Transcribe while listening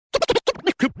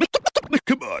Come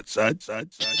on, son.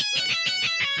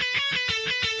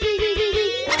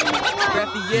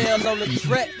 Raphael on the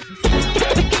track.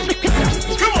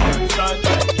 Come on, son.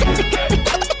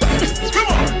 Come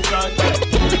on, son.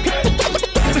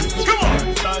 Come on,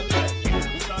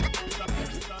 son.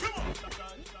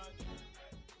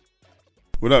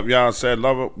 What up, y'all? Sad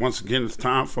Lover. Once again, it's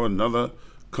time for another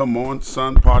Come On,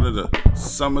 Son, part of the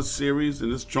summer series.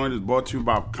 And this joint is brought to you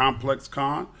by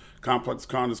ComplexCon.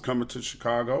 ComplexCon is coming to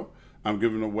Chicago. I'm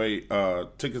giving away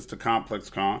tickets to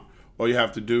ComplexCon. All you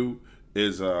have to do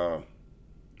is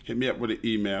hit me up with an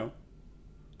email.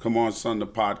 Come on, son, the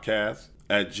podcast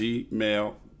at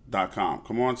gmail.com.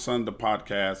 Come on, son, the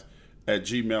podcast at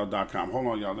gmail.com. Hold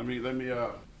on, y'all. Let me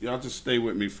y'all just stay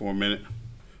with me for a minute.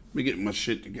 Let me get my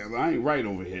shit together. I ain't right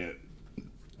over here.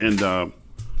 And I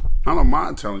don't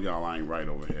mind telling y'all I ain't right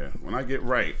over here. When I get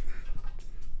right,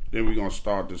 then we're going to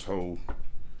start this whole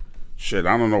shit.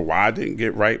 I don't know why I didn't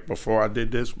get right before I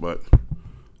did this, but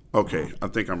okay, I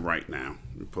think I'm right now.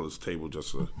 Let me pull this table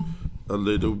just a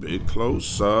little bit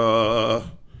closer.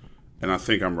 And I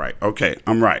think I'm right. Okay,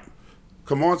 I'm right.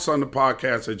 Come on, son, the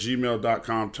podcast at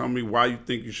gmail.com. Tell me why you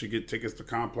think you should get tickets to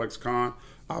ComplexCon.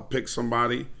 I'll pick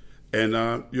somebody, and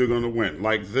you're going to win.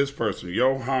 Like this person,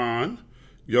 Johan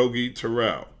Yogi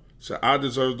Terrell. So I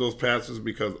deserve those passes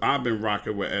because I've been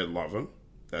rocking with Ed Lover.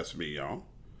 That's me, y'all.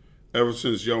 Ever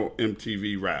since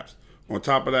MTV Raps. On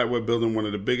top of that, we're building one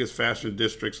of the biggest fashion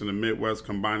districts in the Midwest,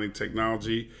 combining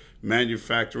technology,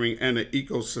 manufacturing, and an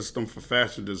ecosystem for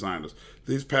fashion designers.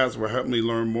 These paths will help me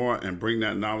learn more and bring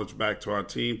that knowledge back to our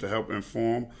team to help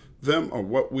inform them of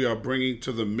what we are bringing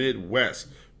to the Midwest.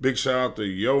 Big shout out to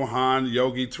Johan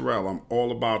Yogi Terrell. I'm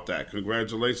all about that.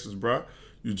 Congratulations, bruh.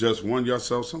 You just won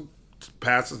yourself some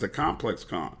passes to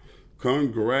ComplexCon.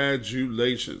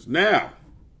 Congratulations. Now,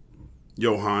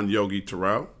 Johan Yogi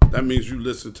Terrell, that means you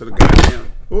listen to the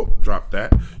goddamn, drop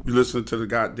that. You listen to the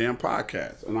goddamn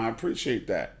podcast, and I appreciate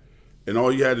that. And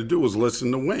all you had to do was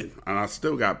listen to win. And I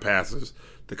still got passes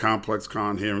to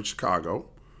ComplexCon here in Chicago,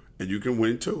 and you can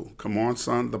win too. Come on,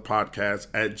 son, the podcast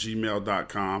at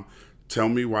gmail.com. Tell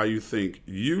me why you think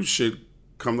you should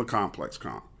come to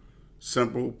ComplexCon.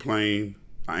 Simple, plain.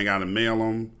 I ain't got to mail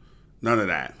them. None of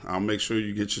that. I'll make sure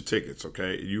you get your tickets,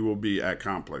 okay? You will be at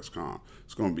ComplexCon.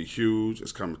 It's going to be huge.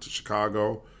 It's coming to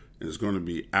Chicago, and it's going to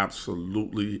be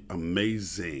absolutely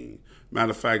amazing.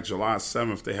 Matter of fact, July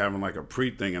 7th, they're having like a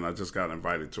pre-thing, and I just got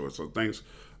invited to it. So thanks,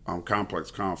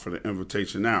 ComplexCon, for the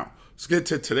invitation. Now, let's get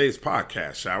to today's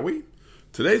podcast, shall we?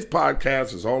 Today's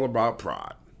podcast is all about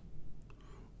pride.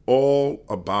 All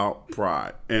about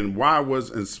pride. And why I was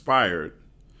inspired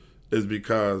is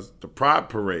because the Pride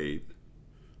Parade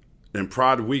and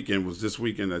Pride Weekend was this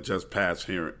weekend that just passed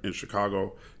here in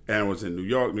Chicago, and it was in New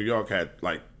York. New York had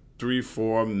like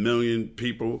 3-4 million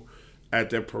people at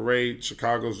their parade.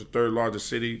 Chicago's the third largest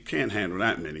city. Can't handle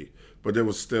that many, but there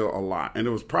was still a lot. And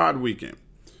it was Pride Weekend.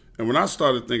 And when I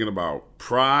started thinking about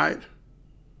pride,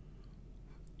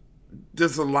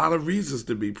 there's a lot of reasons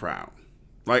to be proud.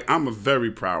 Like, I'm a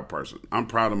very proud person. I'm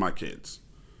proud of my kids.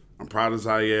 I'm proud of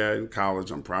Zaire in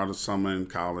college. I'm proud of Summer in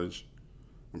college.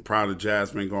 I'm proud of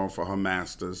Jasmine going for her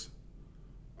master's.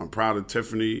 I'm proud of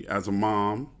Tiffany as a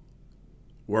mom,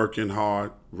 working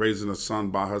hard, raising a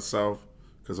son by herself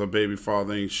because her baby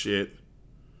father ain't shit.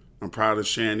 I'm proud of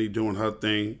Shani doing her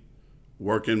thing,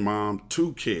 working mom,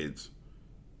 2 kids,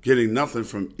 getting nothing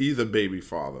from either baby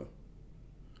father.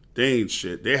 They ain't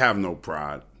shit. They have no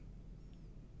pride.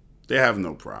 They have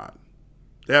no pride.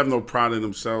 They have no pride in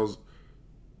themselves,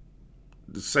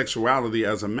 the sexuality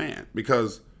as a man,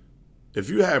 because if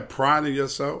you had pride in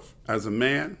yourself as a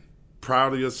man,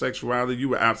 proud of your sexuality, you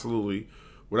would absolutely,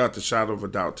 without the shadow of a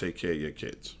doubt, take care of your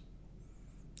kids.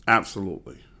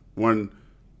 Absolutely. When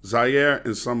Zaire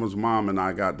and Summer's mom and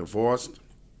I got divorced,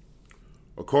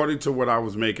 according to what I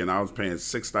was making, I was paying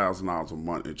 $6,000 a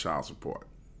month in child support.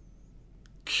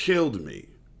 Killed me.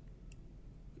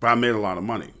 But I made a lot of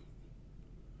money.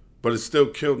 But it still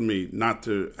killed me not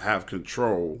to have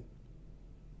control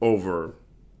over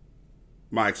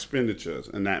my expenditures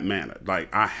in that manner.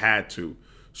 Like, I had to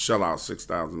shell out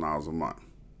 $6,000 a month.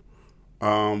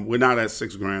 We're not at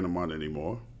 $6,000 a month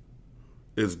anymore.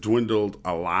 It's dwindled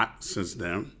a lot since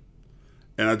then.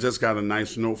 And I just got a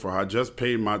nice note for her. I just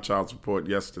paid my child support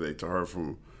yesterday to her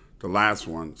from the last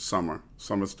one, Summer.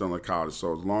 Summer's still in college.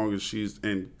 So as long as she's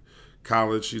in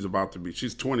college, she's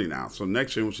 20 now. So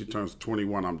next year when she turns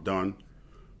 21, I'm done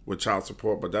with child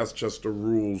support. But that's just the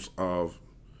rules of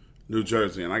New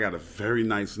Jersey. And I got a very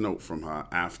nice note from her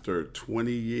after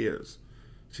 20 years.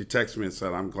 She texted me and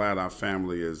said, "I'm glad our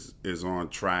family is on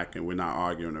track and we're not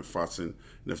arguing and fussing.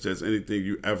 And if there's anything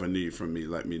you ever need from me,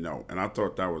 let me know." And I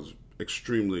thought that was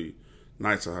extremely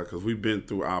nice of her because we've been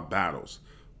through our battles.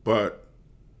 But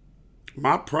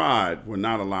my pride would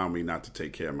not allow me not to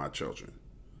take care of my children.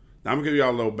 Now I'm gonna give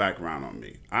y'all a little background on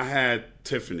me. I had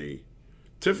Tiffany.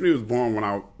 Tiffany was born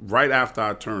right after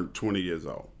I turned 20 years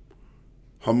old.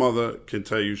 Her mother can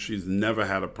tell you she's never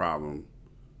had a problem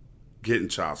getting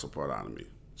child support out of me.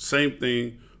 Same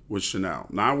thing with Chanel.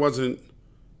 Now I wasn't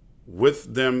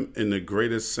with them in the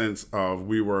greatest sense of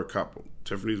we were a couple.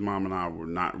 Tiffany's mom and I were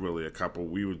not really a couple.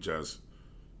 We were just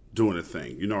doing a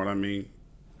thing. You know what I mean?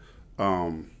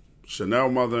 Chanel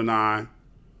mother and I,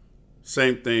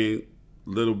 same thing,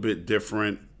 little bit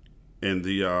different in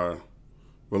the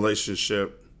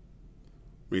relationship.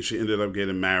 I mean, she ended up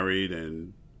getting married,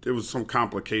 and there was some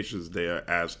complications there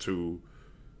as to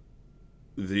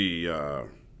the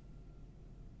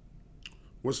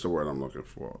what's the word I'm looking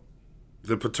for?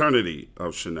 The paternity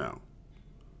of Chanel.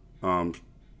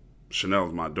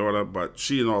 Chanel's my daughter, but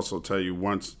she can also tell you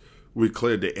once we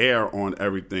cleared the air on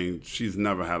everything, she's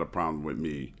never had a problem with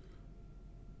me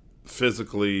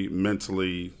physically,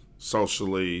 mentally,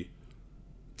 socially,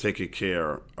 taking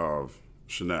care of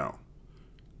Chanel.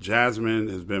 Jasmine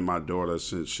has been my daughter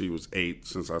since she was 8,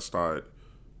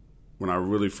 when I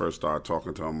really first started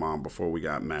talking to her mom before we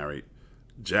got married.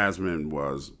 Jasmine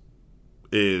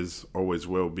is, always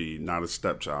will be, not a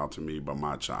stepchild to me, but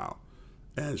my child.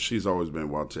 And she's always been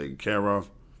well taken care of.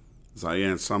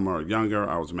 Zaire and Summer are younger.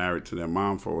 I was married to their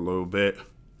mom for a little bit.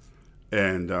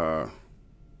 And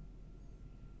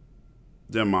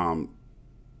their mom,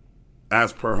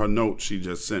 as per her note she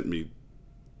just sent me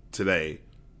today,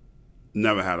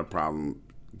 never had a problem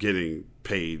getting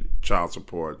paid child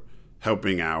support,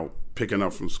 helping out, picking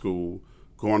up from school,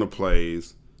 going to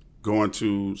plays, going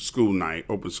to school night,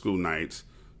 open school nights,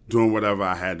 doing whatever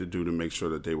I had to do to make sure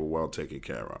that they were well taken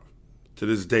care of. To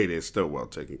this day, they're still well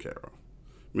taken care of.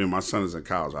 I mean, my son is in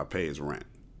college. I pay his rent.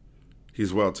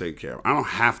 He's well taken care of. I don't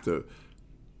have to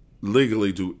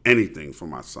legally do anything for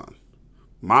my son.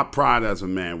 My pride as a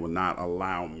man will not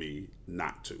allow me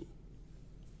not to.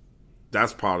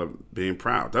 That's part of being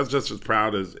proud. That's just as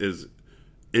proud as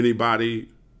anybody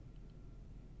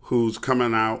who's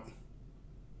coming out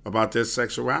about their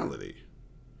sexuality.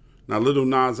 Now, Lil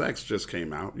Nas X just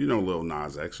came out. You know Lil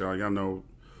Nas X, y'all. Y'all know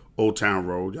Old Town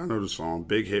Road. Y'all know the song,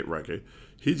 big hit record.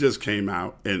 He just came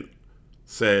out and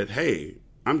said, "Hey,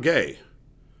 I'm gay."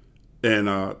 And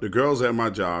the girls at my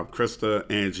job, Krista,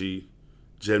 Angie,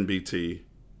 Jen BT,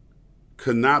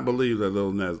 could not believe that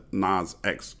Lil Nas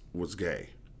X was gay.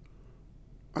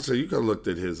 I said, you could have looked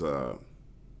at his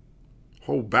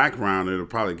whole background. It'll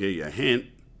probably give you a hint.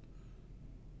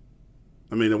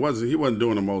 I mean, he wasn't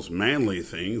doing the most manly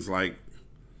things. Like,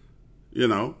 you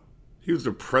know, he was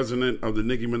the president of the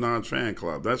Nicki Minaj fan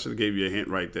club. That should have gave you a hint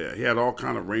right there. He had all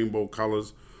kind of rainbow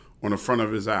colors on the front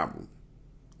of his album.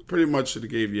 Pretty much should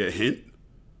have gave you a hint.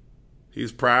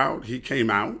 He's proud. He came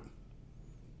out.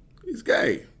 He's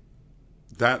gay.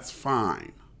 That's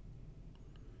fine.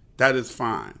 That is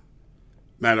fine.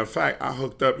 Matter of fact, I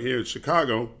hooked up here in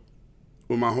Chicago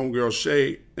with my homegirl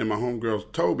Shay and my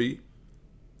homegirl Toby.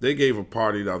 They gave a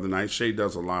party the other night. Shay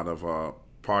does a lot of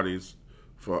parties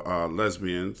for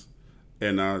lesbians.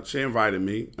 And she invited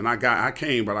me. And I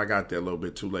came, but I got there a little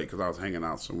bit too late because I was hanging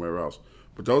out somewhere else.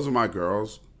 But those are my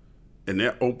girls, and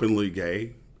they're openly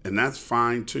gay, and that's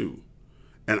fine too.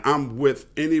 And I'm with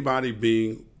anybody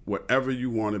being whatever you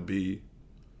want to be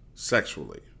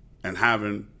sexually and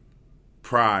having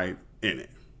pride in it.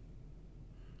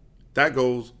 That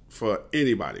goes for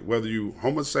anybody, whether you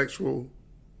homosexual,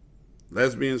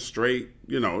 lesbian, straight,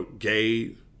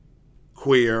 gay,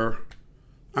 queer,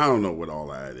 I don't know what all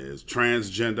that is,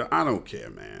 transgender, I don't care,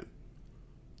 man.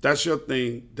 That's your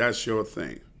thing, that's your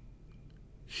thing.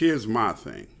 Here's my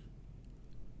thing,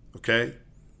 okay?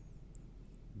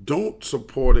 Don't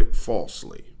support it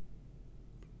falsely.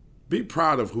 Be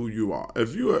proud of who you are.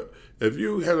 If you're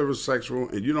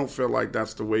heterosexual and you don't feel like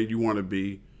that's the way you want to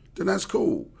be, then that's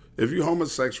cool. If you're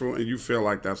homosexual and you feel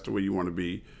like that's the way you want to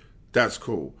be, that's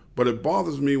cool. But it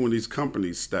bothers me when these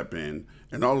companies step in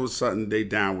and all of a sudden they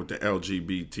down with the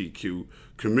LGBTQ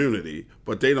community,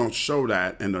 but they don't show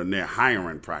that in their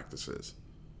hiring practices.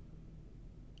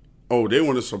 Oh, they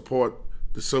want to support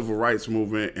the civil rights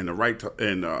movement and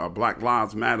the Black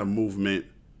Lives Matter movement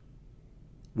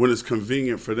when it's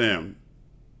convenient for them.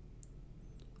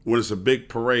 When it's a big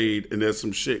parade and there's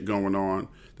some shit going on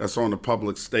that's on the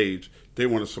public stage, they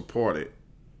want to support it.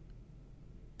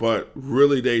 But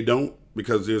really they don't,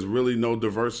 because there's really no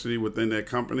diversity within their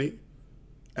company.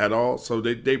 at all. So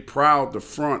they proud the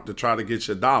front to try to get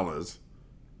your dollars.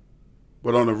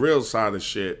 But on the real side of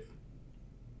shit,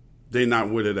 they not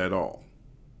with it at all.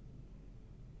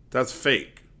 That's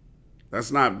fake.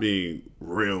 That's not being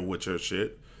real with your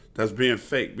shit. That's being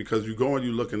fake because you go and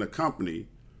you look in a company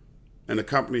and the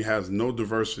company has no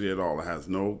diversity at all. It has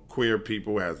no queer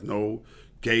people, it has no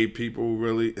gay people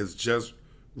really. It's just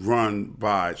run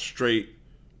by straight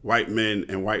white men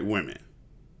and white women.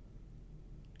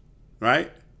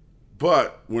 Right?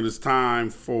 But when it's time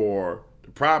for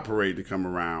the Pride Parade to come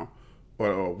around,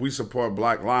 or we support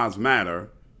Black Lives Matter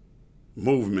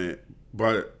movement,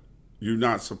 but you're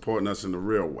not supporting us in the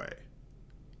real way.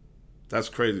 That's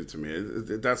crazy to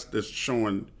me. That's just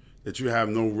showing that you have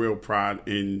no real pride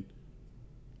in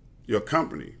your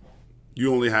company.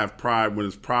 You only have pride when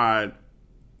it's Pride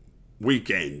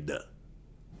weekend.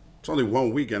 It's only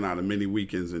one weekend out of many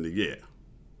weekends in the year.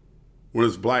 When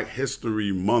it's Black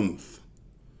History Month,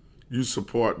 you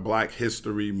support Black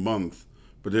History Month,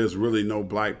 but there's really no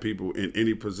black people in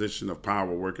any position of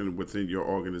power working within your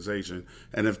organization.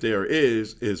 And if there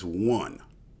is one.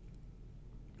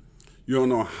 You don't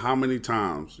know how many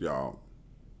times, y'all,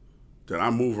 that I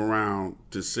move around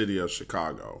the city of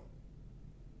Chicago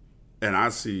and I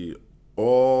see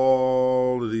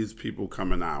all of these people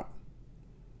coming out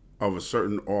of a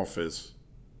certain office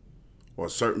or a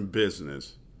certain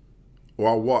business, or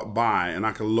I walk by and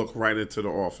I can look right into the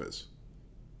office.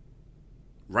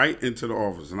 Right into the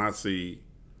office, and I see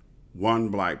one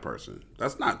black person.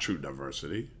 That's not true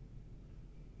diversity.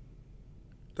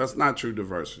 That's not true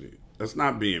diversity. That's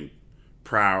not being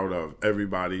proud of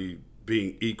everybody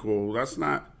being equal. It's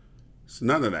none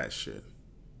of that shit.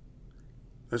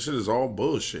 That shit is all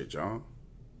bullshit, y'all.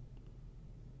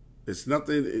 It's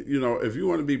nothing, if you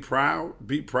want to be proud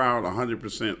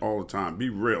 100% all the time. Be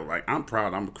real. Like, I'm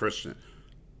proud I'm a Christian.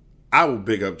 I will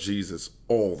big up Jesus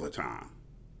all the time.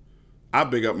 I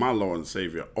big up my Lord and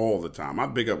Savior all the time. I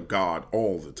big up God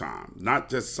all the time. Not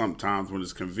just sometimes when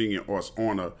it's convenient or it's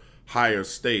on a higher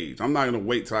stage. I'm not going to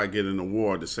wait till I get an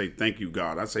award to say thank you,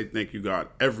 God. I say thank you, God,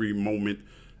 every moment,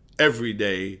 every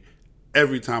day,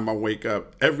 every time I wake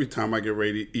up, every time I get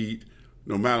ready to eat.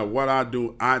 No matter what I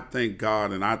do, I thank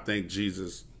God and I thank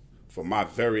Jesus for my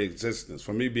very existence,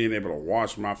 for me being able to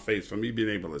wash my face, for me being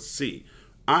able to see.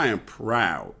 I am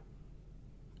proud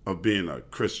of being a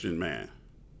Christian man.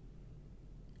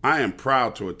 I am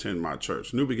proud to attend my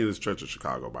church. New Beginnings Church of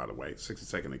Chicago, by the way,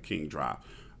 62nd and King Drive.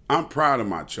 I'm proud of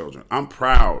my children. I'm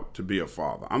proud to be a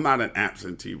father. I'm not an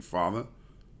absentee father.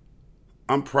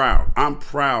 I'm proud. I'm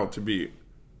proud to be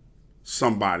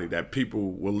somebody that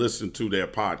people will listen to their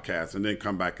podcast and then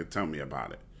come back and tell me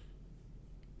about it.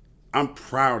 I'm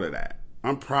proud of that.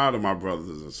 I'm proud of my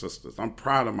brothers and sisters. I'm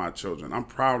proud of my children. I'm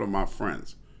proud of my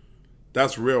friends.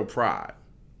 That's real pride.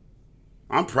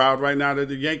 I'm proud right now that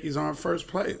the Yankees are in first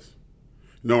place.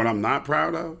 You know what I'm not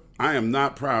proud of? I am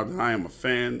not proud that I am a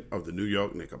fan of the New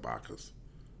York Knickerbockers.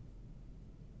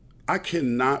 I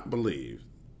cannot believe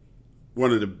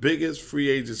one of the biggest free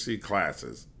agency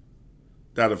classes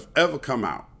that have ever come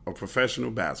out of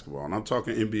professional basketball, and I'm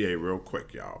talking NBA real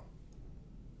quick, y'all.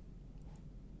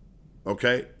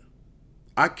 Okay?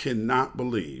 I cannot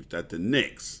believe that the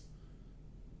Knicks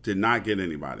did not get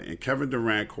anybody. And Kevin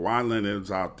Durant, Kawhi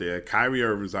Leonard's out there, Kyrie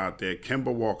Irving's out there,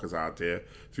 Kemba Walker's out there.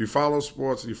 If you follow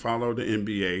sports and you follow the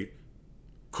NBA,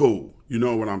 cool. You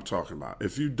know what I'm talking about.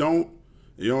 If you don't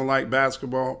like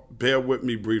basketball, bear with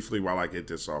me briefly while I get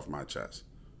this off my chest.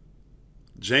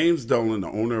 James Dolan, the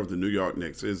owner of the New York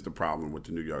Knicks, is the problem with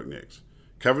the New York Knicks.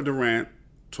 Kevin Durant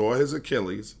tore his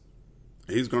Achilles.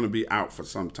 He's going to be out for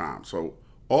some time. So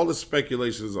all the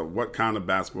speculations of what kind of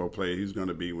basketball player he's going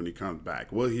to be when he comes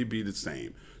back. Will he be the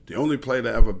same? The only player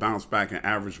to ever bounce back and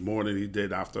average more than he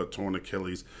did after a torn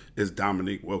Achilles is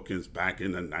Dominique Wilkins back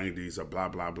in the 90s or blah,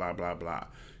 blah, blah, blah, blah.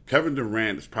 Kevin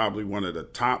Durant is probably one of the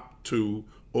top 2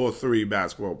 or 3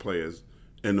 basketball players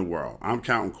in the world. I'm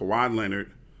counting Kawhi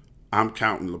Leonard, I'm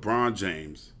counting LeBron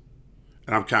James,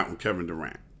 and I'm counting Kevin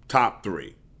Durant. Top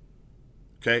 3.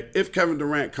 Okay? If Kevin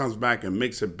Durant comes back and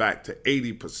makes it back to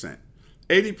 80%,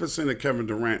 80% of Kevin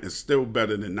Durant is still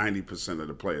better than 90% of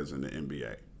the players in the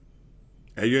NBA.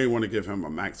 And you ain't want to give him a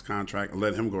max contract and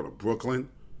let him go to Brooklyn,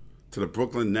 to the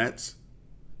Brooklyn Nets.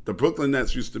 The Brooklyn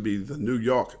Nets used to be the New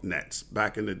York Nets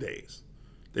back in the days.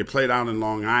 They played out in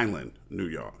Long Island, New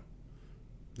York.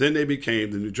 Then they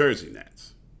became the New Jersey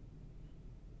Nets.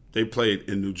 They played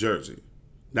in New Jersey.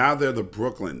 Now they're the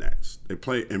Brooklyn Nets. They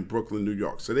play in Brooklyn, New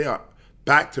York. So they are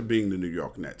back to being the New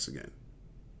York Nets again.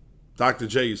 Dr.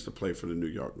 J used to play for the New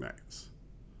York Nets.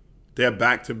 They're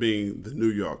back to being the New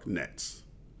York Nets.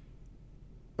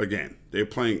 Again, they're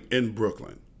playing in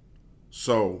Brooklyn.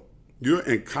 So you're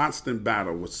in constant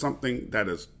battle with something that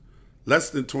is less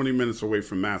than 20 minutes away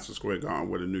from Madison Square Garden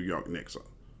where the New York Knicks are.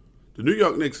 The New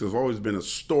York Knicks has always been a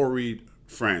storied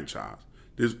franchise.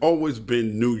 There's always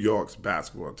been New York's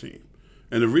basketball team.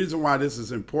 And the reason why this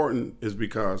is important is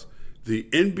because the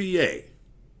NBA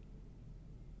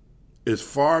is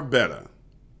far better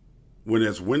when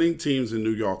there's winning teams in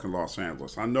New York and Los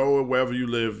Angeles. I know wherever you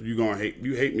live, you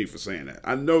hate me for saying that.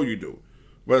 I know you do.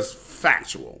 But it's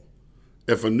factual.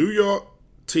 If a New York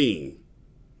team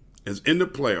is in the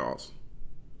playoffs,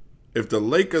 if the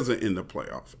Lakers are in the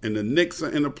playoffs and the Knicks are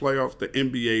in the playoffs, the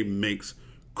NBA makes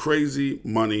crazy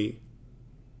money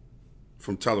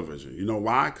from television. You know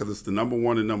why? Because it's the number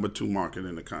 1 and number 2 market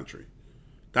in the country.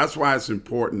 That's why it's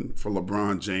important for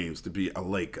LeBron James to be a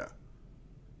Laker.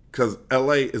 Because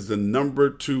LA is the number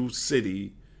 2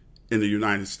 city in the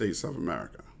United States of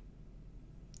America.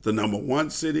 The number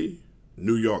 1 city,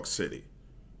 New York City.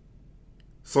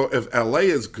 So if LA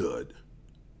is good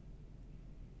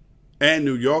and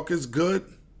New York is good,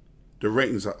 the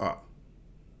ratings are up.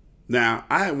 Now,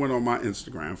 I went on my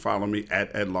Instagram, follow me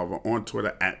at Ed Lover, on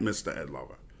Twitter at Mr. Ed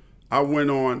Lover. I went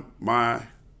on my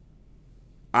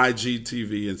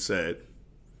IGTV and said,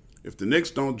 if the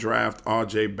Knicks don't draft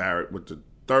R.J. Barrett with the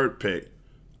 3rd pick,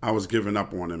 I was giving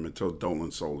up on him until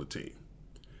Dolan sold the team.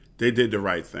 They did the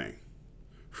right thing.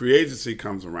 Free agency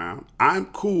comes around. I'm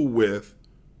cool with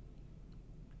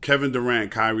Kevin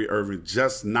Durant, Kyrie Irving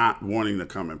just not wanting to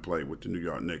come and play with the New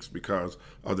York Knicks because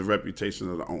of the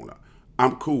reputation of the owner.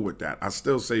 I'm cool with that. I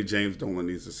still say James Dolan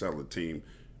needs to sell the team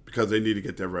because they need to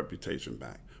get their reputation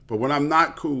back. But what I'm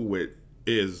not cool with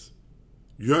is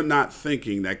you're not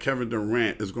thinking that Kevin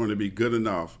Durant is going to be good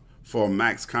enough for a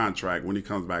max contract when he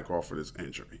comes back off of this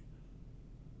injury.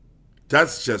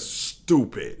 That's just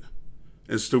stupid.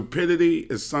 And stupidity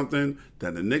is something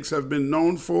that the Knicks have been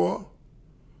known for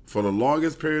the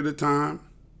longest period of time,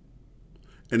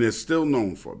 and they're still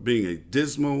known for being a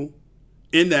dismal,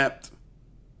 inept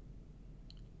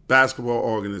basketball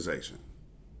organization.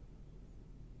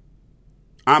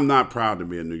 I'm not proud to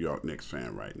be a New York Knicks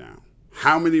fan right now.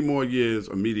 How many more years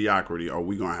of mediocrity are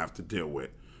we going to have to deal with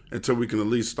until we can at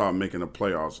least start making the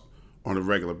playoffs on a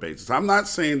regular basis? I'm not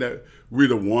saying that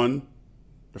we'd have won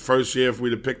the first year if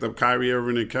we'd have picked up Kyrie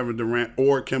Irving and Kevin Durant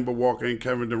or Kemba Walker and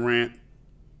Kevin Durant.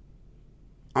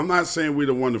 I'm not saying we'd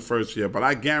have won the first year, but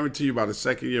I guarantee you by the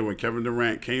second year when Kevin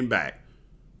Durant came back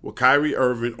with Kyrie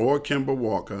Irving or Kemba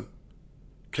Walker,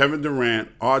 Kevin Durant,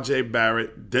 R.J.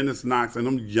 Barrett, Dennis Knox, and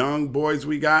them young boys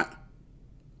we got,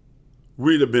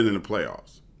 we'd have been in the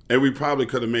playoffs. And we probably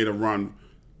could have made a run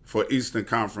for Eastern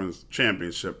Conference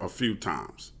championship a few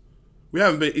times. We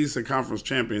haven't been Eastern Conference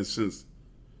champions since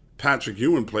Patrick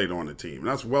Ewing played on the team.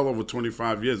 That's well over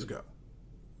 25 years ago.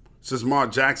 Since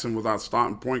Mark Jackson was our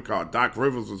starting point guard, Doc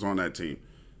Rivers was on that team.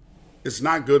 It's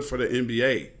not good for the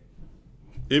NBA.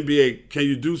 NBA, can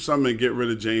you do something and get rid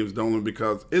of James Dolan?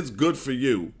 Because it's good for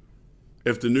you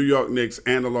if the New York Knicks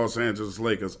and the Los Angeles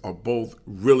Lakers are both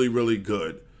really, really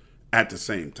good at the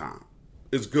same time.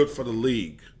 It's good for the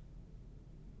league.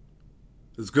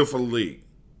 It's good for the league.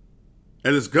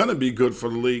 And it's going to be good for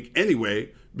the league anyway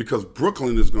because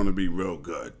Brooklyn is going to be real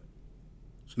good.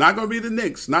 It's not going to be the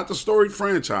Knicks, not the storied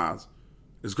franchise.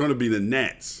 It's going to be the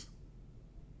Nets.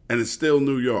 And it's still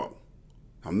New York.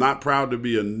 I'm not proud to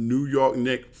be a New York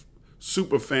Knicks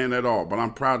super fan at all, but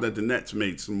I'm proud that the Nets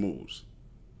made some moves.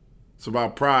 It's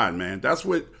about pride, man. That's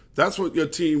what your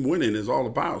team winning is all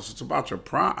about. It's about your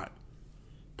pride.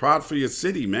 Pride for your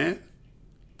city, man.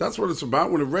 That's what it's about.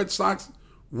 When the Red Sox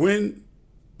win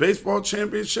baseball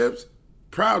championships,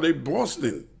 proud. They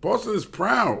Boston. Boston is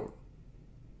proud.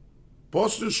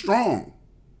 Boston's strong.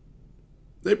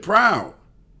 They proud.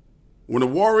 When the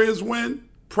Warriors win,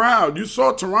 proud. You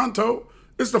saw Toronto.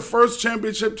 It's the first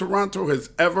championship Toronto has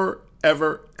ever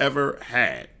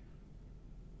had.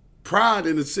 Pride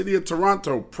in the city of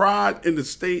Toronto. Pride in the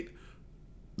state.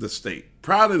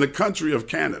 Pride in the country of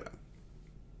Canada.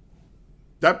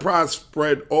 That pride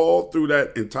spread all through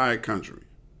that entire country.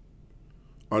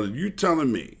 Are you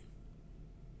telling me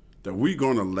that we're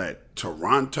going to let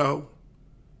Toronto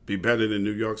be better than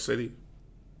New York City?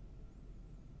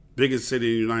 Biggest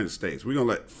city in the United States. We're going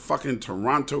to let fucking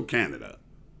Toronto, Canada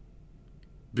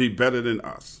be better than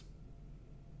us.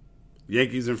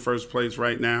 Yankees in first place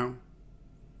right now.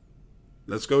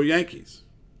 Let's go Yankees.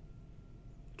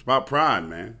 It's about pride,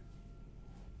 man.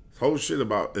 This whole shit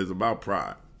is about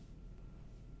pride.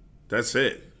 That's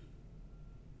it.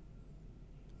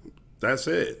 That's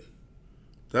it.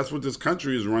 That's what this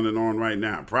country is running on right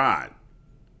now. Pride.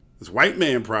 It's white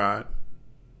man pride,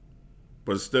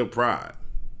 but it's still pride.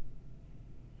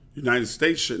 United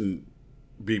States shouldn't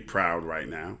be proud right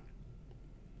now.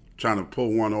 Trying to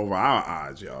pull one over our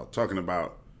eyes, y'all. Talking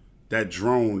about that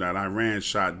drone that Iran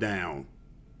shot down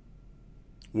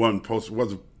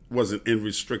wasn't in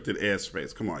restricted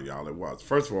airspace. Come on, y'all, it was.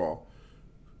 First of all,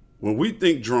 when we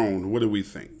think drone, what do we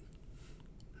think?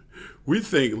 We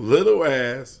think little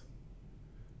ass,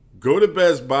 go to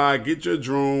Best Buy, get your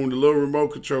drone, the little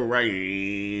remote control,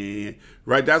 right?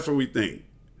 Right, that's what we think.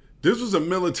 This was a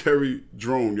military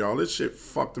drone, y'all. This shit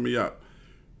fucked me up.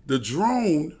 The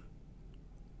drone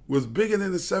was bigger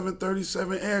than the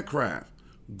 737 aircraft.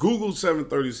 Google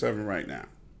 737 right now.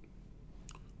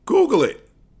 Google it.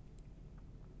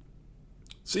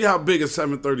 See how big a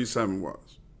 737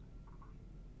 was.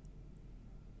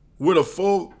 With a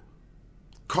full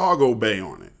cargo bay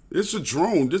on it. It's a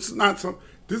drone. This is not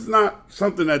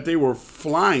something that they were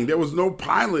flying. There was no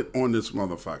pilot on this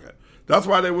motherfucker. That's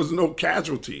why there was no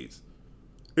casualties.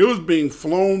 It was being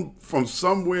flown from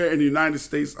somewhere in the United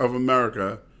States of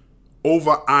America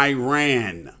over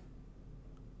Iran.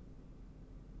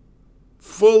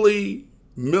 Fully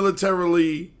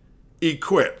militarily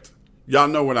equipped. Y'all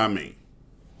know what I mean.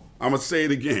 I'm going to say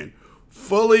it again.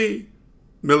 Fully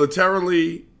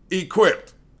militarily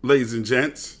equipped, ladies and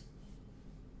gents.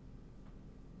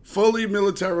 Fully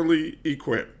militarily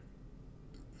equipped.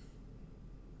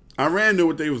 Iran knew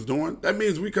what they was doing. That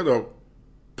means we could have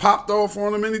popped off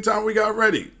on them anytime we got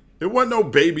ready. It wasn't no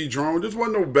baby drone. This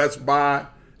wasn't no Best Buy,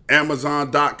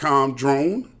 Amazon.com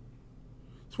drone.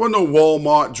 This wasn't no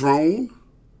Walmart drone.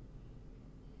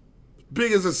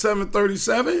 Big as a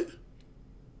 737.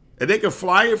 And they could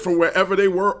fly it from wherever they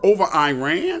were over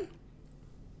Iran.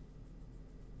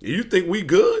 You think we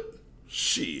good?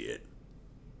 Shit.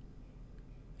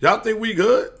 Y'all think we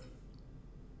good?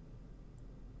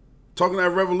 Talking that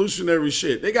revolutionary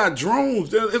shit. They got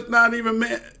drones. It's not even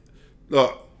meant.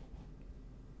 Look,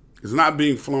 it's not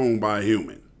being flown by a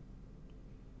human.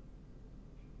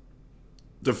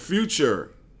 The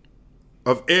future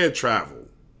of air travel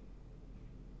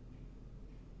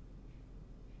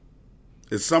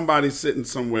is somebody sitting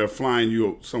somewhere flying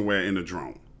you somewhere in a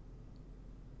drone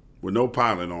with no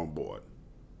pilot on board.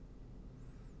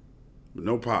 With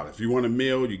no pilot. If you want a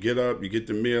meal, you get up, you get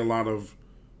the meal out of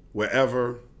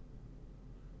wherever,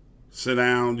 sit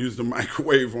down, use the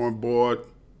microwave on board,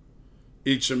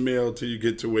 eat your meal till you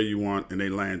get to where you want, and they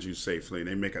land you safely. And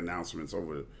they make announcements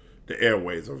over the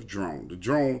airways of a drone. The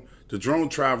drone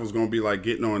travel is going to be like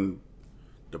getting on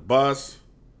the bus.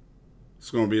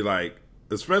 It's going to be like,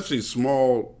 especially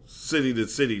small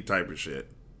city-to-city type of shit.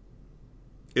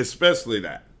 Especially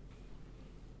that.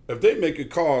 If they make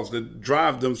cars that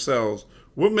drive themselves,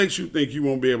 what makes you think you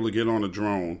won't be able to get on a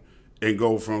drone and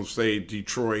go from, say,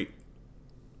 Detroit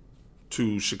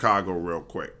to Chicago real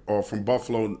quick? Or from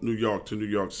Buffalo, New York to New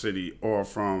York City? Or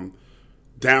from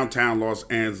downtown Los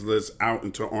Angeles out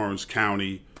into Orange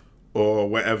County or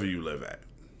wherever you live at?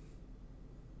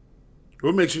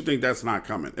 What makes you think that's not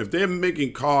coming? If they're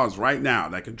making cars right now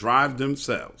that can drive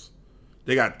themselves,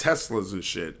 they got Teslas and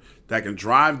shit that can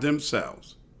drive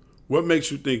themselves, what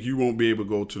makes you think you won't be able to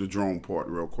go to the drone port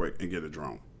real quick and get a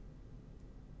drone?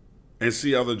 And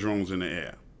see other drones in the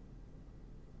air?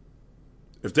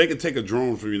 If they could take a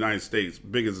drone from the United States,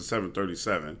 big as a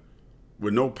 737,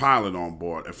 with no pilot on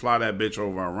board, and fly that bitch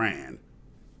over Iran,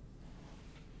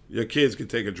 your kids can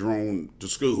take a drone to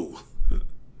school.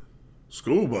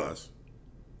 School bus.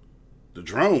 The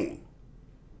drone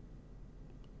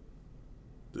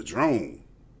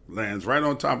lands right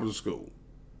on top of the school.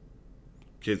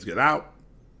 Kids get out,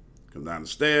 come down the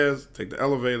stairs, take the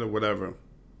elevator, whatever.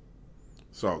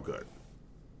 It's all good.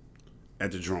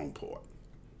 At the drone port.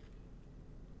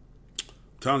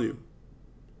 I'm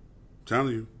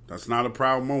telling you, that's not a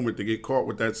proud moment to get caught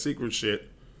with that secret shit.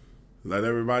 Let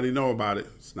everybody know about it.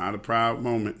 It's not a proud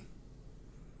moment.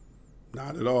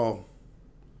 Not at all.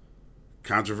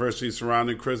 Controversy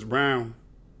surrounding Chris Brown.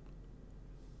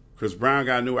 Chris Brown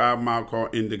got a new album out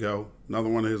called Indigo. Another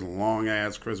one of his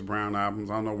long-ass Chris Brown albums.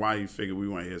 I don't know why he figured we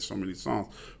want to hear so many songs.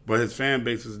 But his fan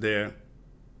base is there.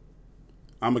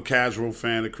 I'm a casual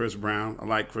fan of Chris Brown. I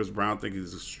like Chris Brown. I think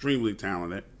he's extremely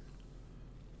talented.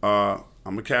 I'm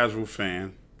a casual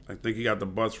fan. I think he got the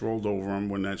bus rolled over him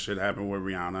when that shit happened with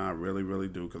Rihanna. I really, really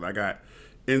do. Because I got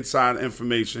inside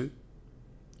information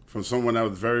from someone that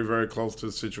was very, very close to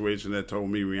the situation that told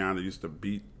me Rihanna used to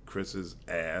beat Chris's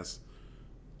ass.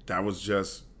 That was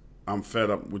just, I'm fed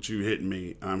up with you hitting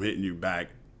me. I'm hitting you back.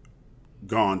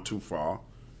 Gone too far.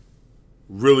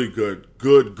 Really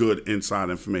good inside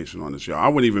information on this, y'all. I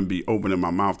wouldn't even be opening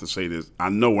my mouth to say this. I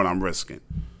know what I'm risking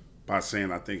by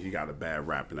saying I think he got a bad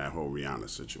rap in that whole Rihanna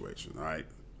situation, all right?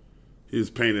 he was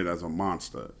painted as a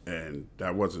monster, and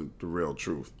that wasn't the real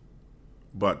truth.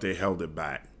 But they held it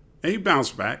back. And he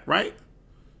bounced back, right?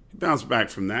 He bounced back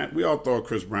from that. We all thought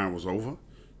Chris Brown was over.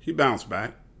 He bounced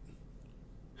back.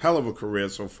 Hell of a career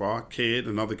so far.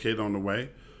 Another kid on the way.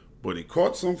 But he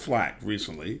caught some flack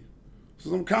recently for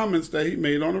some comments that he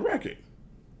made on the record.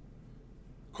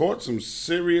 Caught some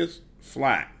serious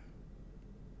flack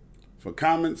for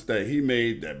comments that he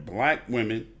made that black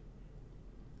women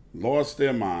lost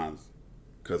their minds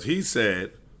because he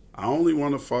said, I only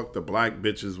want to fuck the black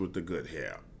bitches with the good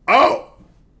hair. Oh!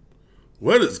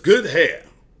 What is good hair?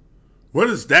 What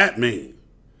does that mean?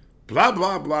 Blah,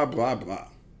 blah, blah, blah, blah.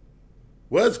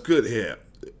 What's good hair?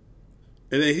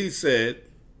 And then he said,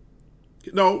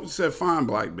 no, he said fine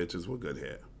black bitches with good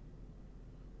hair.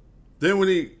 Then when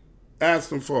he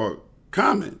asked him for a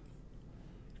comment,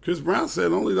 Chris Brown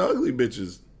said only the ugly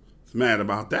bitches is mad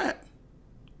about that.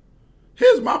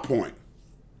 Here's my point.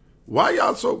 Why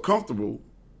y'all so comfortable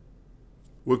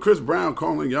with Chris Brown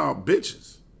calling y'all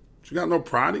bitches? You got no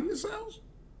pride in yourselves?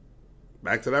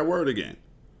 Back to that word again.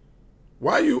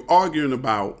 Why are you arguing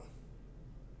about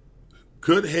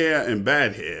good hair and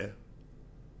bad hair?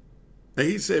 And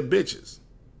he said bitches.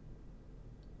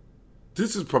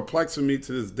 This is perplexing me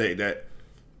to this day that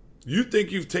you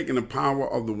think you've taken the power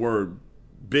of the word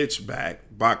bitch back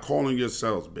by calling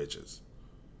yourselves bitches.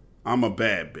 I'm a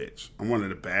bad bitch. I'm one of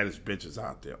the baddest bitches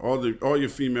out there. All your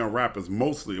female rappers,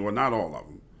 mostly, or not all of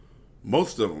them,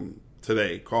 most of them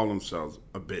today call themselves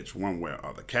a bitch one way or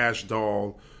other. Cash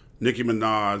Doll, Nicki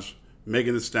Minaj,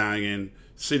 Megan Thee Stallion,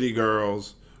 City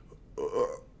Girls,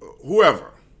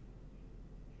 whoever,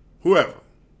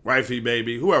 Wifey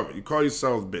Baby, whoever. You call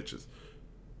yourselves bitches.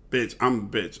 Bitch, I'm a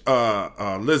bitch.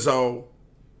 Lizzo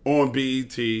on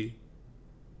BET.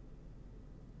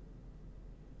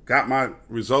 Got my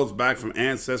results back from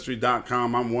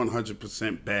Ancestry.com. I'm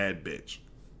 100% bad bitch.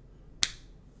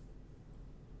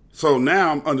 So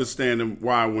now I'm understanding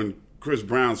why when Chris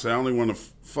Brown said, I only want to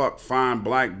fuck fine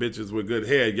black bitches with good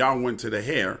hair, y'all went to the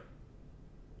hair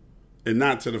and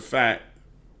not to the fact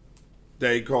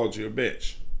that he called you a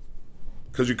bitch.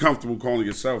 Because you're comfortable calling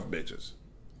yourself bitches.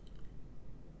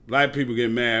 Black people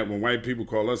get mad when white people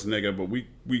call us a nigga, but we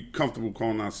comfortable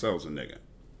calling ourselves a nigga.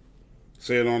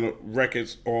 Say it on the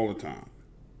records all the time.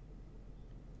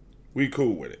 We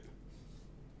cool with it.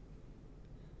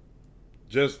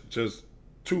 Just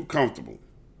too comfortable.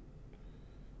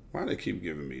 Why do they keep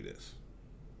giving me this?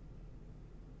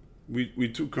 We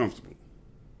too comfortable.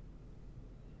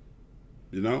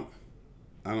 You know?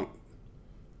 I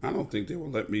don't think they will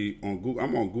let me on Google.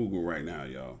 I'm on Google right now,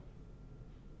 y'all.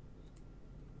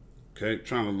 Okay,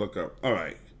 trying to look up. All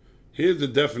right. Here's the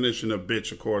definition of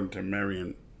bitch according to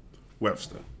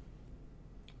Merriam-Webster.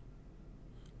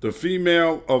 The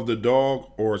female of the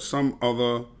dog or some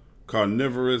other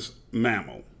carnivorous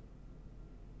mammal.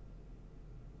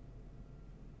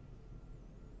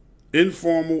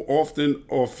 Informal, often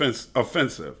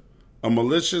offensive. A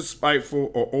malicious,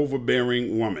 spiteful, or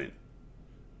overbearing woman.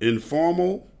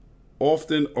 Informal,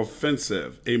 often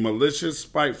offensive. A malicious,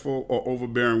 spiteful, or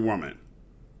overbearing woman.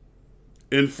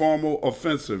 Informal,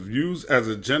 offensive. Used as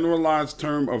a generalized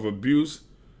term of abuse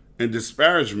and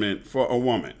disparagement for a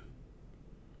woman.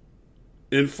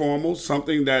 Informal,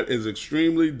 something that is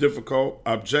extremely difficult,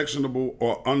 objectionable,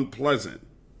 or unpleasant.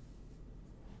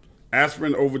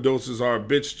 Aspirin overdoses are a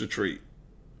bitch to treat.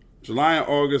 July and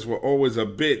August were always a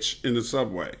bitch in the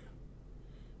subway.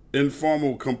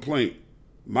 Informal complaint.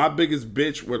 My biggest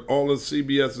bitch with all of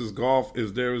CBS's golf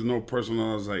is there is no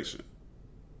personalization.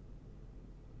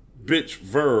 Bitch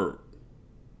verb.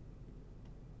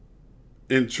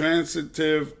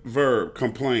 Intransitive verb,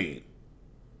 complain.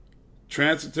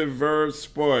 Transitive verb,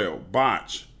 spoil,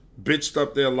 botch, bitched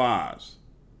up their lives.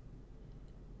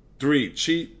 3,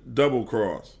 cheat, double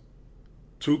cross.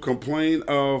 2, complain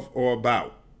of or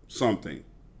about something.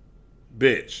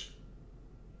 Bitch.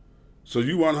 So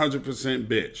you 100%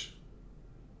 bitch.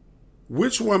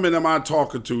 Which woman am I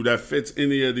talking to that fits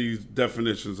any of these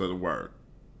definitions of the word?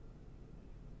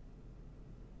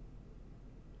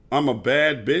 I'm a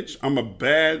bad bitch. I'm a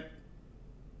bad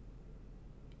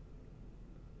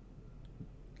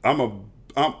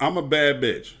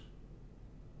bitch.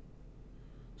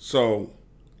 So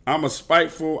I'm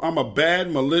a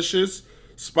bad, malicious,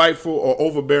 spiteful, or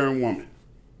overbearing woman.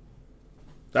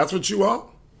 That's what you are?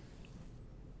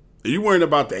 Are you worried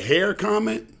about the hair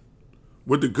comment?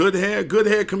 With the good hair? Good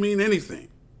hair can mean anything.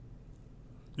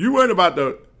 You worried about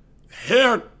the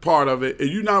hair part of it, and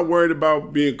you're not worried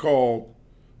about being called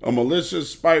a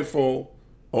malicious, spiteful,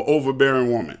 or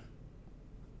overbearing woman.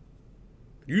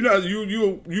 You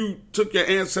took your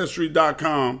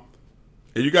Ancestry.com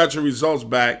and you got your results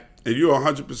back, and you're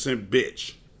 100%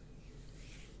 bitch.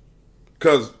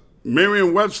 Because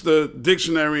Merriam-Webster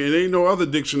dictionary, and ain't no other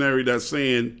dictionary that's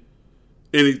saying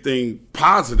anything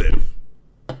positive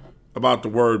about the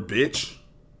word bitch.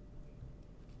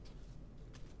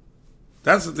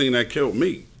 That's the thing that killed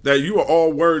me. That you were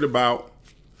all worried about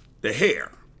the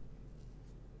hair.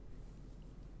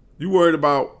 You worried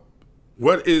about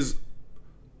what is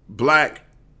black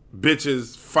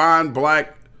bitches, fine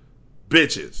black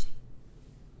bitches.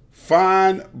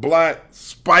 Fine black,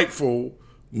 spiteful,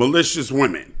 malicious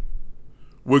women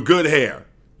with good hair.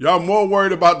 Y'all more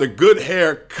worried about the good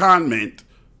hair comment,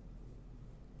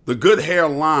 the good hair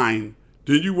line,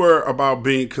 than you were about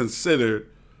being considered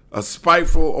a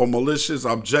spiteful or malicious,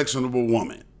 objectionable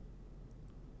woman.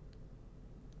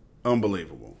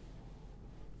 Unbelievable.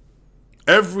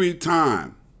 Every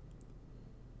time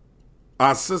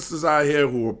our sisters out here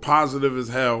who are positive as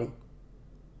hell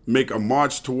make a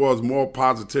march towards more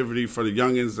positivity for the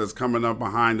youngins that's coming up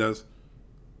behind us,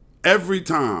 every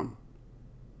time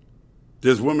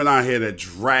there's women out here that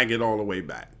drag it all the way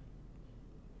back.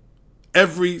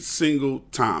 Every single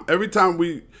time. Every time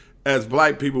we, as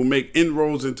black people, make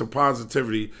inroads into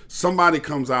positivity, somebody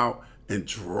comes out and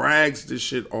drags this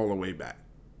shit all the way back.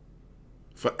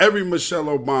 For every Michelle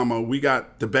Obama, we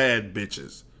got the bad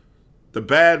bitches. The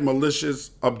bad,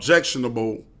 malicious,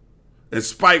 objectionable, and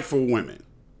spiteful women.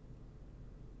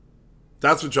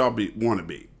 That's what y'all want to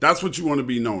be. That's what you want to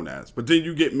be known as. But then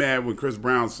you get mad when Chris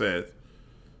Brown says,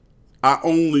 I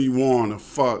only want to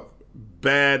fuck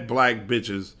bad black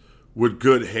bitches with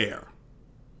good hair.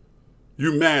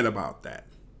 You mad about that.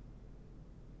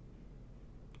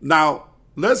 Now,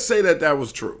 let's say that that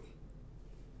was true.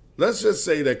 Let's just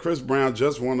say that Chris Brown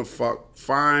just want to fuck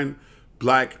fine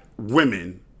black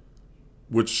women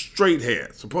with straight hair.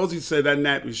 Suppose he said that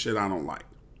nappy shit I don't like.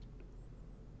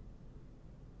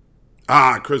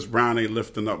 Chris Brown ain't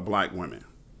lifting up black women.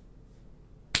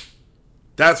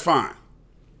 That's fine.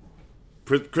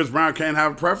 Chris Brown can't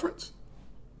have a preference?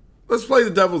 Let's play the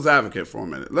devil's advocate for a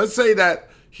minute. Let's say that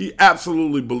he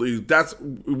absolutely believes that's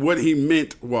what he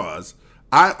meant was,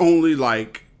 I only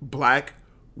like black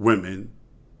women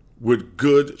with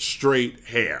good straight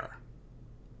hair.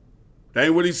 That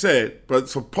ain't what he said, but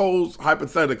suppose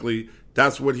hypothetically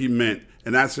that's what he meant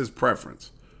and that's his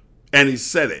preference. And he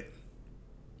said it.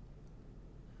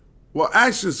 Well,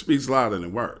 action speaks louder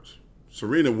than words.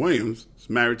 Serena Williams is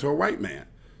married to a white man.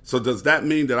 So does that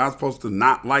mean that I'm supposed to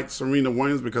not like Serena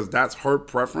Williams because that's her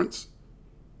preference?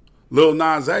 Lil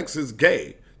Nas X is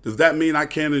gay. Does that mean I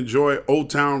can't enjoy Old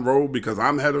Town Road because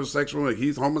I'm heterosexual and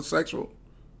he's homosexual?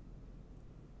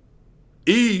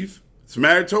 Eve is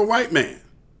married to a white man.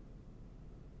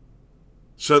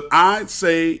 Should I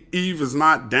say Eve is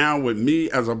not down with me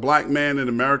as a black man in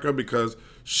America because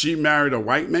she married a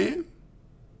white man?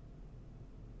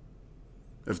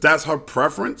 If that's her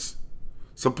preference?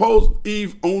 Suppose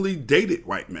Eve only dated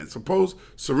white men. Suppose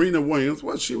Serena Williams,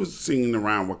 well, she was singing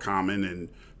around with Common and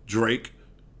Drake.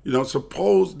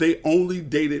 Suppose they only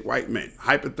dated white men,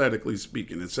 hypothetically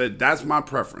speaking, and said, that's my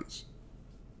preference.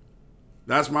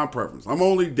 That's my preference. I'm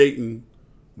only dating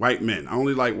white men. I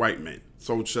only like white men.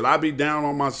 So should I be down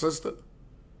on my sister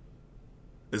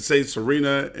and say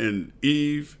Serena and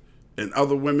Eve and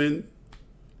other women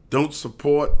don't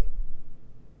support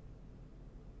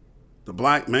the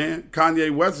black man?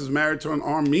 Kanye West is married to an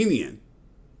Armenian.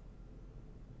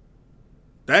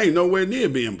 That ain't nowhere near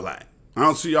being black. I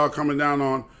don't see y'all coming down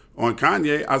on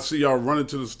Kanye. I see y'all running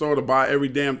to the store to buy every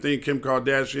damn thing Kim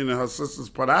Kardashian and her sisters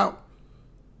put out.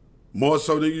 More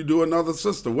so than you do another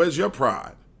sister. Where's your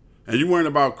pride? And you worrying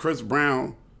about Chris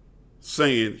Brown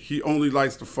saying he only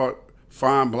likes to fuck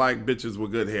fine black bitches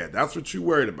with good hair. That's what you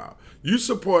worried about. You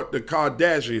support the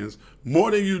Kardashians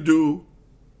more than you do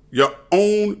your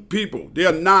own people.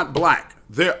 They're not black.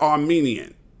 They're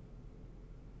Armenian.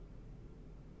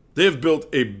 They've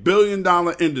built $1 billion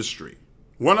industry.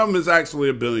 One of them is actually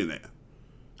a billionaire.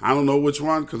 I don't know which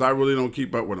one because I really don't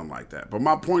keep up with them like that. But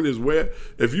my point is,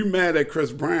 if you mad at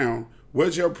Chris Brown,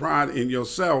 where's your pride in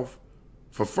yourself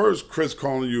for first Chris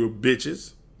calling you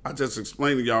bitches? I just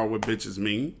explained to y'all what bitches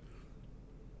mean.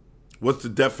 What's the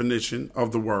definition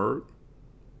of the word?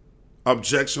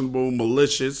 Objectionable,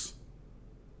 malicious,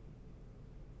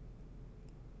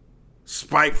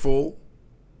 spiteful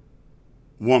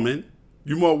woman.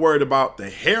 You're more worried about the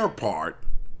hair part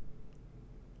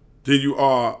than you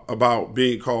are about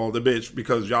being called a bitch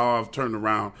because y'all have turned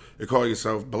around and call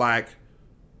yourself black,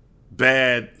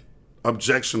 bad,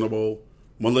 objectionable,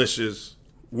 malicious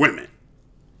women.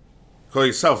 Call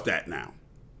yourself that now.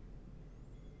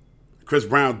 Chris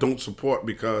Brown don't support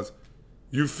because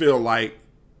you feel like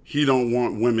he don't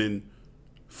want women,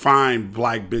 fine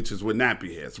black bitches with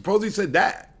nappy hair. Suppose he said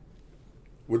that.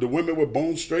 Would the women with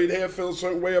bone straight hair feel a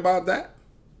certain way about that?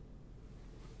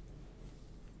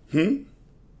 Are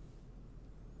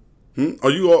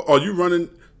you running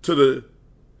to the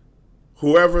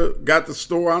whoever got the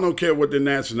store? I don't care what their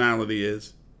nationality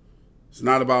is. It's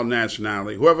not about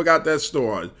nationality. Whoever got that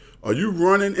store, are you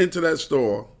running into that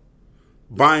store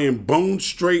buying bone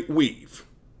straight weave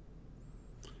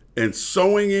and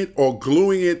sewing it or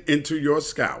gluing it into your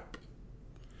scalp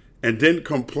and then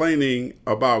complaining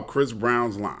about Chris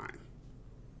Brown's line?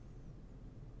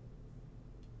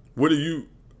 What are you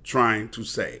trying to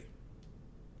say?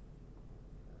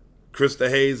 Krista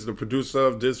Hayes, the producer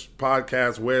of this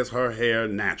podcast, wears her hair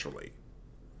naturally.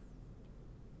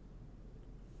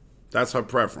 That's her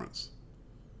preference.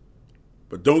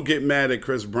 But don't get mad at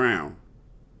Chris Brown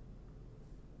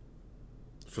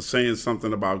for saying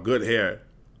something about good hair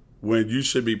when you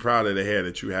should be proud of the hair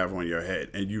that you have on your head.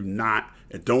 And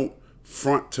and don't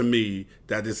front to me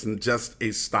that it's just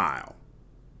a style.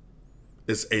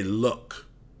 It's a look.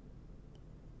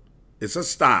 It's a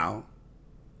style,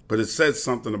 but it says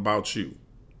something about you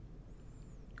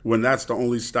when that's the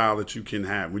only style that you can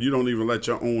have, when you don't even let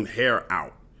your own hair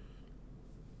out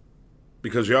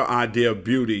because your idea of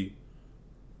beauty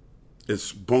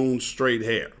is bone straight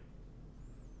hair.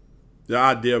 Your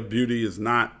idea of beauty is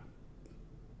not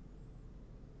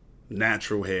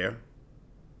natural hair.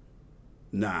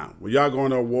 Nah, when y'all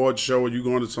going to an award show or you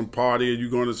going to some party or you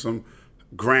going to some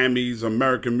Grammys,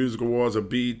 American Music Awards or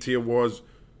BET Awards,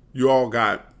 you all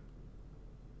got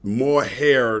more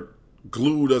hair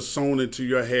glued or sewn into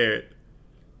your hair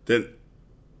that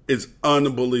is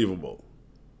unbelievable.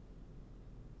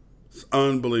 It's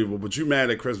unbelievable. But you mad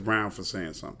at Chris Brown for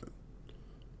saying something.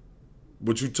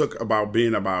 What you took about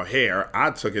being about hair,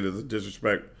 I took it as a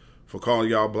disrespect for calling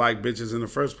y'all black bitches in the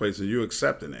first place and you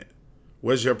accepting it.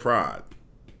 Where's your pride?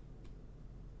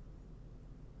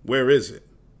 Where is it?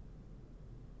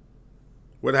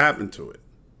 What happened to it?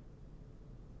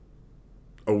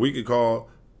 Or we could call,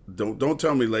 don't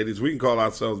tell me, ladies, we can call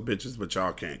ourselves bitches, but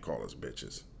y'all can't call us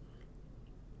bitches.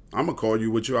 I'm going to call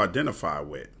you what you identify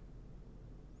with.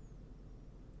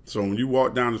 So when you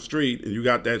walk down the street and you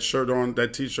got that shirt on,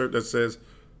 that t-shirt that says,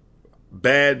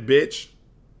 bad bitch,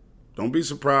 don't be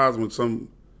surprised when some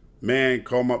man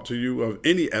come up to you of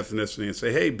any ethnicity and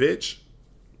say, hey, bitch.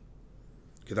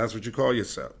 Because that's what you call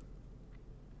yourself.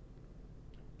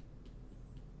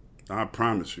 I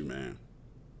promise you, man.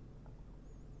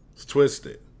 It's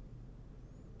twisted.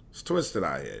 It's twisted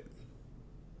out here.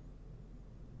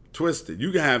 Twisted.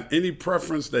 You can have any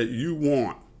preference that you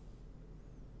want.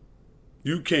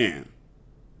 You can.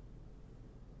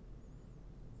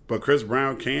 But Chris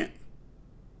Brown can't.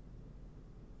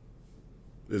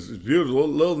 This is beautiful.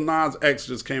 Lil Nas X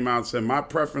just came out and said, my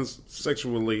preference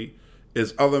sexually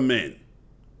is other men.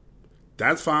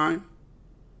 That's fine.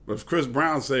 But if Chris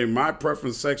Brown say, my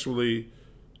preference sexually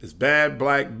is bad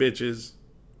black bitches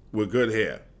with good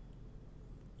hair.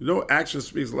 You know, action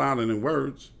speaks louder than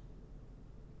words.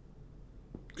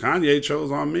 Kanye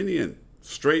chose Armenian.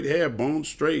 Straight hair, bone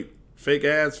straight. Fake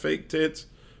ass, fake tits,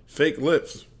 fake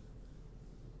lips.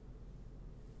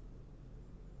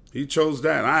 He chose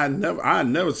that. I had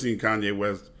never seen Kanye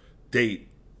West date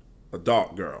a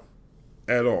dark girl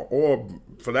at all. Or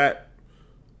for that,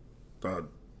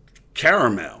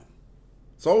 caramel.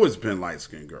 It's always been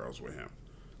light-skinned girls with him.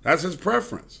 That's his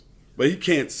preference. But he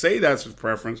can't say that's his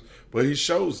preference, but he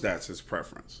shows that's his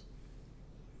preference.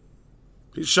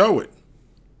 He show it.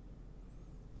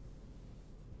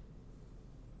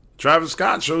 Travis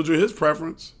Scott showed you his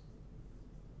preference.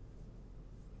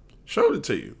 Showed it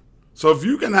to you. So if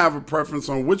you can have a preference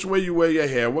on which way you wear your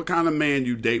hair, what kind of man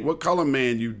you date, what color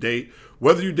man you date,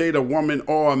 whether you date a woman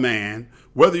or a man,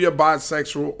 whether you're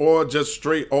bisexual or just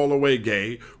straight all the way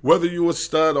gay, whether you a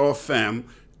stud or femme,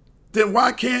 then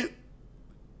why can't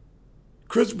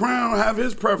Chris Brown have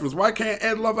his preference? Why can't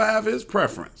Ed Lover have his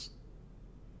preference?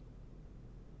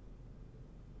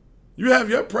 You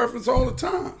have your preference all the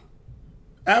time.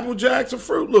 Apple Jacks or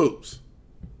Fruit Loops.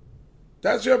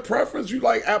 That's your preference. You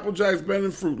like Apple Jacks better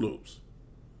than Fruit Loops.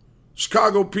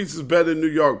 Chicago pizza is better than New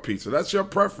York pizza. That's your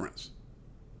preference.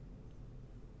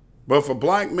 But if a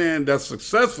black man that's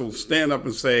successful stand up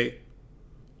and say,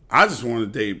 I just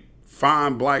want to date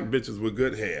fine black bitches with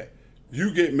good hair,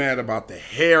 you get mad about the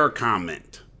hair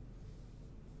comment.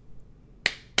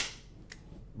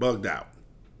 Bugged out.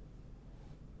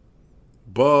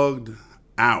 Bugged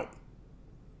out.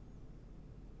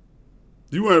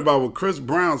 You worried about what Chris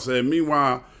Brown said.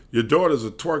 Meanwhile, your daughters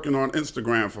are twerking on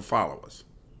Instagram for followers.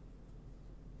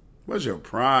 Where's your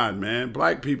pride, man?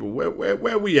 Black people, where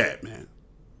we at, man?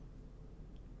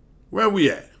 Where we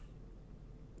at?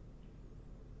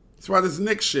 That's why this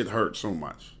Nick shit hurt so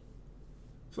much.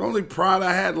 It's the only pride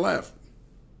I had left.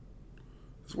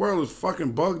 This world is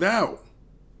fucking bugged out.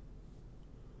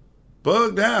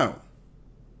 Bugged out.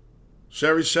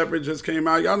 Sherry Shepherd just came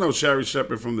out. Y'all know Sherry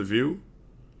Shepherd from The View.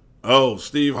 Oh,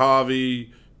 Steve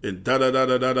Harvey and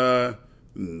da-da-da-da-da-da.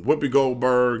 And Whoopi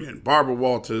Goldberg and Barbara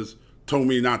Walters told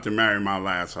me not to marry my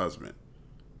last husband.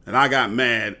 And I got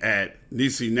mad at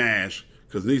Niecy Nash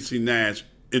because Niecy Nash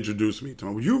introduced me to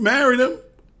him. Well, you married him?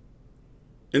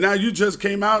 And now you just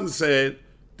came out and said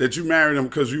that you married him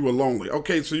because you were lonely.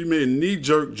 Okay, so you made a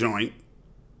knee-jerk joint,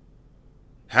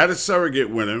 had a surrogate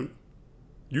with him.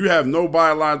 You have no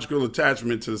biological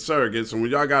attachment to the surrogate, so when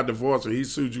y'all got divorced and he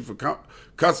sued you for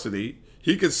custody,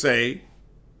 he could say,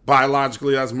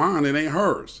 biologically, that's mine, it ain't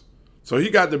hers. So he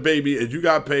got the baby, and you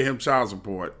got to pay him child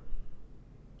support.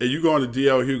 And you go on the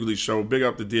D.L. Hughley show, big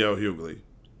up to D.L. Hughley.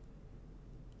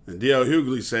 And D.L.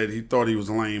 Hughley said he thought he was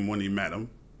lame when he met him.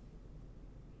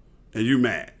 And you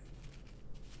mad.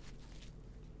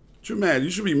 But you mad. You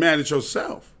should be mad at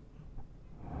yourself.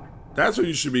 That's what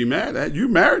you should be mad at. You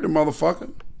married the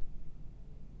motherfucker.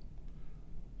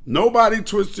 Nobody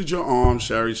twisted your arm,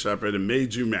 Sherry Shepherd, and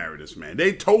made you marry this man.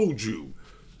 They told you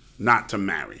not to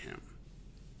marry him.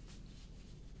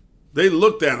 They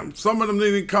looked at him. Some of them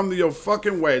didn't come to your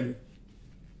fucking wedding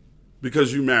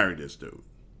because you married this dude.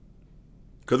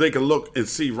 Because they could look and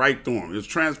see right through him. It was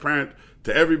transparent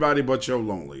to everybody but your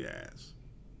lonely ass.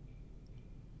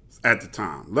 At the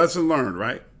time. Lesson learned,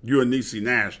 right? You and Niecy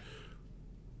Nash.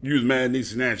 You was mad at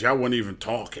Niecy Nash. Y'all wasn't even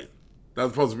talking. That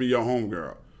was supposed to be your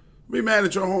homegirl. Be mad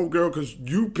at your homegirl because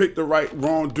you picked the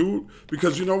wrong dude.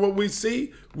 Because you know what we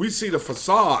see? We see the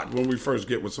facade when we first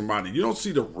get with somebody. You don't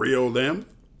see the real them.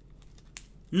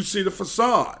 You see the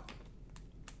facade.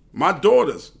 My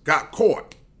daughters got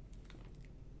caught.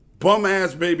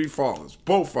 Bum-ass baby fathers.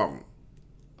 Both of them.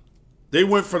 They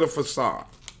went for the facade.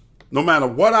 No matter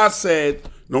what I said,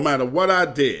 no matter what I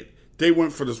did, they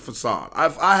went for the facade.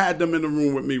 If I had them in the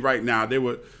room with me right now, they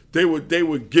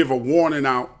would give a warning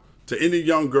out to any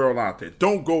young girl out there.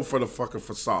 Don't go for the fucking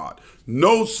facade.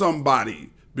 Know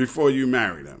somebody before you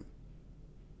marry them.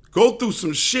 Go through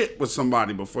some shit with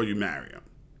somebody before you marry them.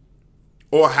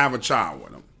 Or have a child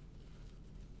with them.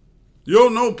 You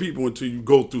don't know people until you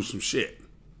go through some shit.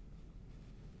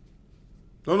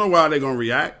 Don't know how they're going to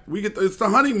react. It's the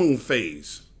honeymoon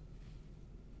phase.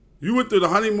 You went through the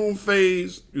honeymoon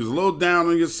phase. You was a little down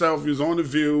on yourself. You was on The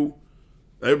View.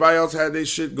 Everybody else had their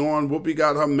shit going. Whoopi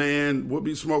got her man.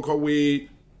 Whoopi smoked her weed.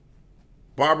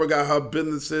 Barbara got her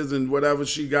businesses and whatever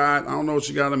she got. I don't know if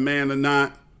she got a man or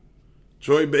not.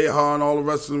 Joy Behar and all the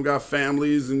rest of them got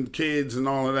families and kids and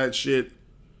all of that shit.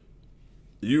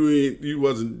 You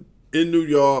wasn't in New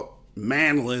York,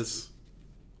 manless.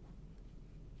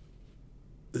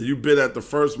 And you bit at the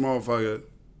first motherfucker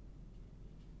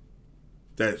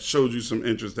that showed you some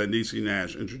interest that Niecy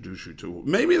Nash introduced you to.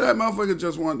 Maybe that motherfucker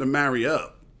just wanted to marry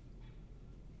up.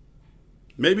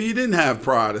 Maybe he didn't have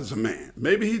pride as a man.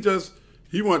 Maybe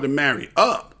he wanted to marry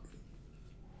up.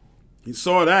 He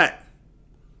saw that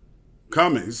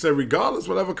coming. He said, regardless,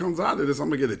 whatever comes out of this, I'm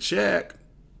going to get a check.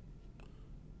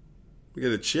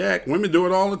 Get a check. Women do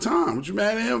it all the time. What you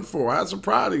mad at him for? Have some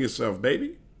pride in yourself,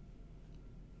 baby.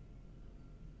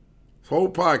 This whole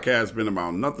podcast has been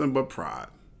about nothing but pride.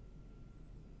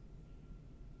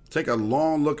 Take a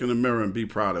long look in the mirror and be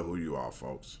proud of who you are,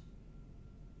 folks.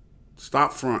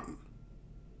 Stop fronting.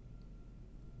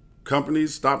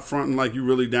 Companies, stop fronting like you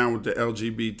really down with the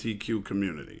LGBTQ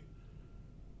community.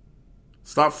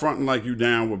 Stop fronting like you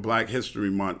down with Black History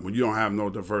Month when you don't have no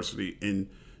diversity in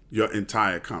your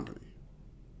entire company.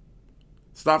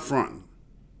 Stop fronting.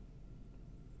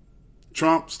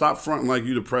 Trump, stop fronting like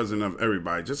you the president of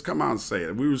everybody. Just come out and say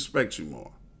it. We respect you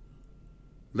more.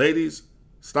 Ladies,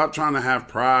 stop trying to have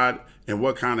pride in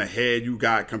what kind of hair you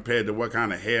got compared to what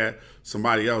kind of hair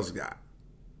somebody else got.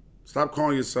 Stop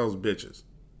calling yourselves bitches.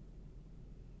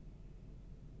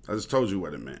 I just told you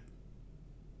what it meant.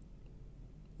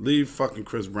 Leave fucking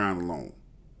Chris Brown alone.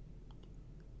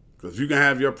 Because if you can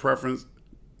have your preference,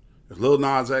 if Lil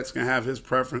Nas X can have his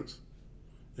preference,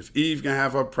 if Eve can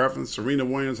have her preference, Serena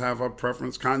Williams have her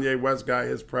preference, Kanye West got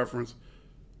his preference,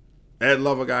 Ed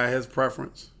Lover got his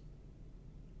preference.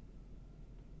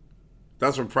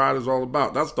 That's what Pride is all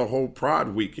about. That's the whole Pride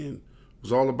weekend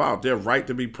was all about. Their right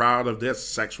to be proud of their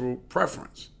sexual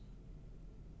preference.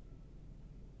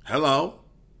 Hello?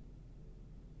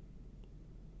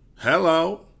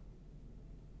 Hello?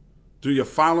 Do you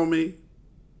follow me?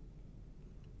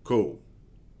 Cool.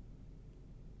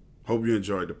 Hope you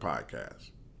enjoyed the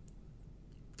podcast.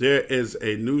 There is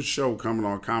a new show coming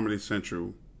on Comedy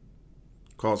Central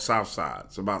called Southside.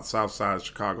 It's about Southside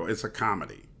Chicago. It's a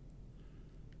comedy.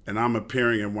 And I'm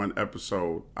appearing in one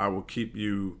episode. I will keep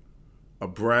you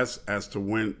abreast as to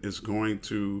when it's going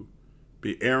to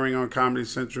be airing on Comedy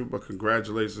Central, but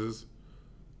congratulations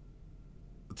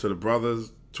to the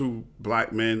brothers. 2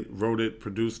 black men wrote it,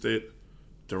 produced it,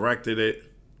 directed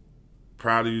it.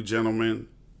 Proud of you, gentlemen.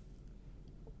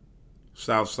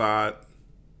 Southside.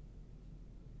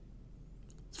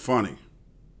 It's funny.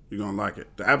 You're going to like it.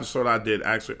 The episode I did,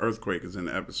 actually, Earthquake is in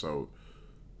the episode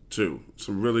too.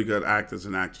 Some really good actors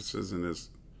and actresses in this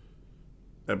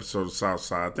episode of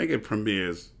Southside. I think it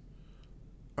premieres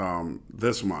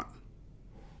this month,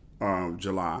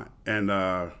 July. And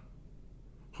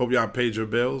hope y'all paid your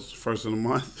bills first of the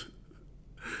month.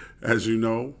 As you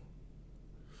know,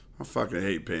 I fucking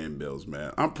hate paying bills,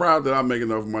 man. I'm proud that I make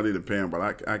enough money to pay them,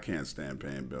 but I can't stand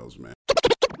paying bills, man.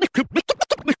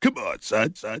 Come on,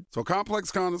 son. So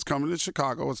ComplexCon is coming to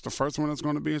Chicago. It's the first one that's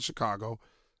going to be in Chicago.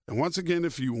 And once again,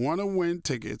 if you want to win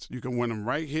tickets, you can win them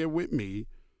right here with me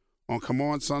on Come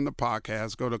On Son, the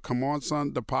podcast. Go to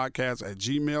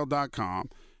comeonsonthepodcast@gmail.com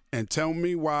and tell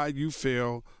me why you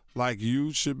feel like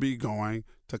you should be going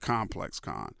to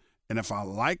ComplexCon. And if I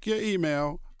like your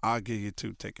email, I'll give you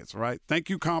 2 tickets, right? Thank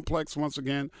you, Complex, once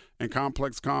again, and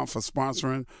ComplexCon for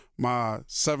sponsoring my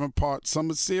 7-part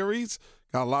summer series.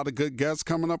 Got a lot of good guests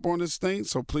coming up on this thing,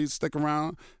 so please stick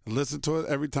around and listen to it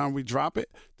every time we drop it.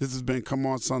 This has been Come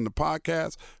On Son, the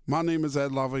podcast. My name is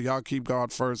Ed Lover. Y'all keep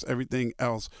God first. Everything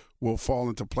else will fall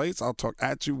into place. I'll talk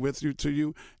at you, with you, to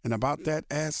you, and about that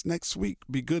ass next week.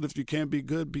 Be good if you can't be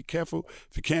good. Be careful.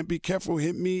 If you can't be careful,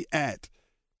 hit me at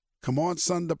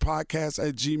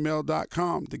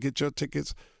comeonsonthepodcast@gmail.com to get your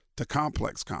tickets to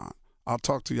ComplexCon. I'll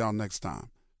talk to y'all next time.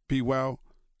 Be well.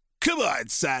 Come on,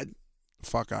 son.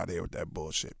 Fuck out of here with that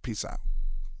bullshit. Peace out.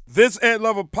 This Ed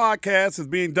Lover podcast is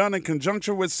being done in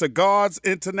conjunction with Cigars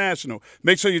International.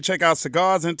 Make sure you check out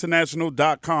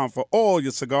cigarsinternational.com for all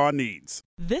your cigar needs.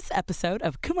 This episode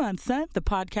of Come On Son, the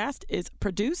podcast, is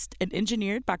produced and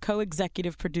engineered by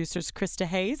co-executive producers Krista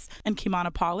Hayes and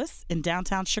Kimana Paulus in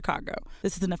downtown Chicago.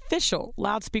 This is an official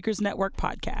Loudspeakers Network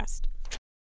podcast.